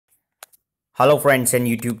Hello friends and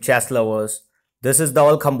YouTube chess lovers, this is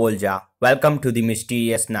Dawal Khambolja. Welcome to the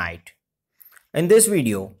Mysterious Night. In this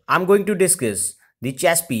video, I'm going to discuss the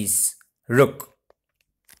chess piece Rook.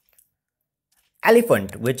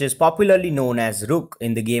 Elephant, which is popularly known as Rook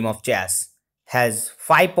in the game of chess, has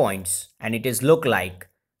 5 points and it is look like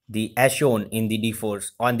the as shown in the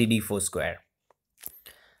d4 on the d4 square.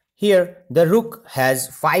 Here, the Rook has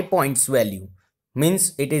 5 points value,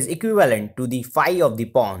 means it is equivalent to the 5 of the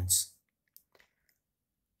pawns.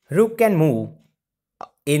 Rook can move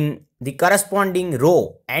in the corresponding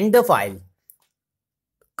row and the file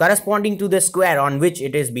corresponding to the square on which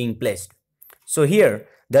it is being placed. So here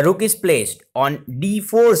the rook is placed on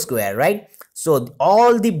d4 square, right? So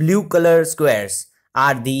all the blue color squares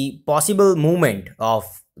are the possible movement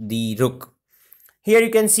of the rook. Here you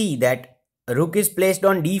can see that rook is placed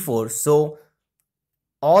on d4, so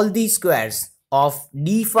all the squares of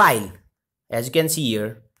d file, as you can see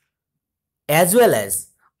here, as well as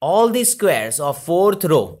all the squares of fourth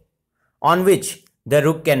row on which the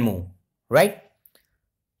rook can move, right?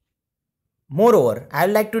 Moreover, I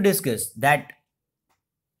would like to discuss that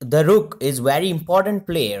the rook is very important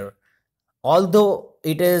player, although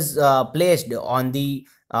it is placed on the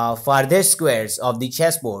farthest squares of the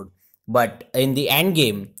chessboard, but in the end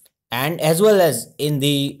game and as well as in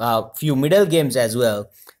the few middle games as well,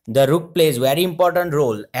 the rook plays very important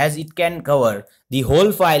role as it can cover the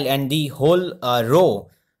whole file and the whole row,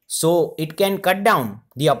 so it can cut down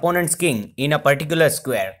the opponent's king in a particular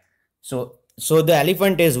square. So the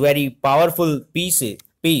elephant is very powerful piece.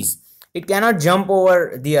 It cannot jump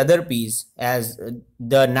over the other piece as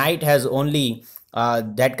the knight has only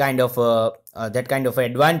that kind of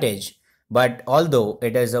advantage. But although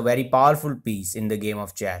it is a very powerful piece in the game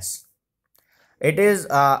of chess, it is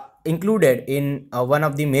included in one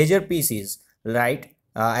of the major pieces, right?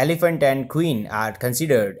 Elephant and queen are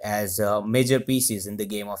considered as major pieces in the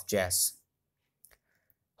game of chess.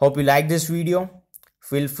 Hope you like this video.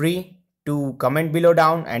 Feel free to comment below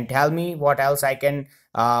down and tell me what else I can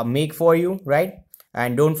make for you, right?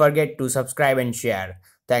 And don't forget to subscribe and share.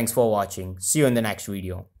 Thanks for watching. See you in the next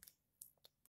video.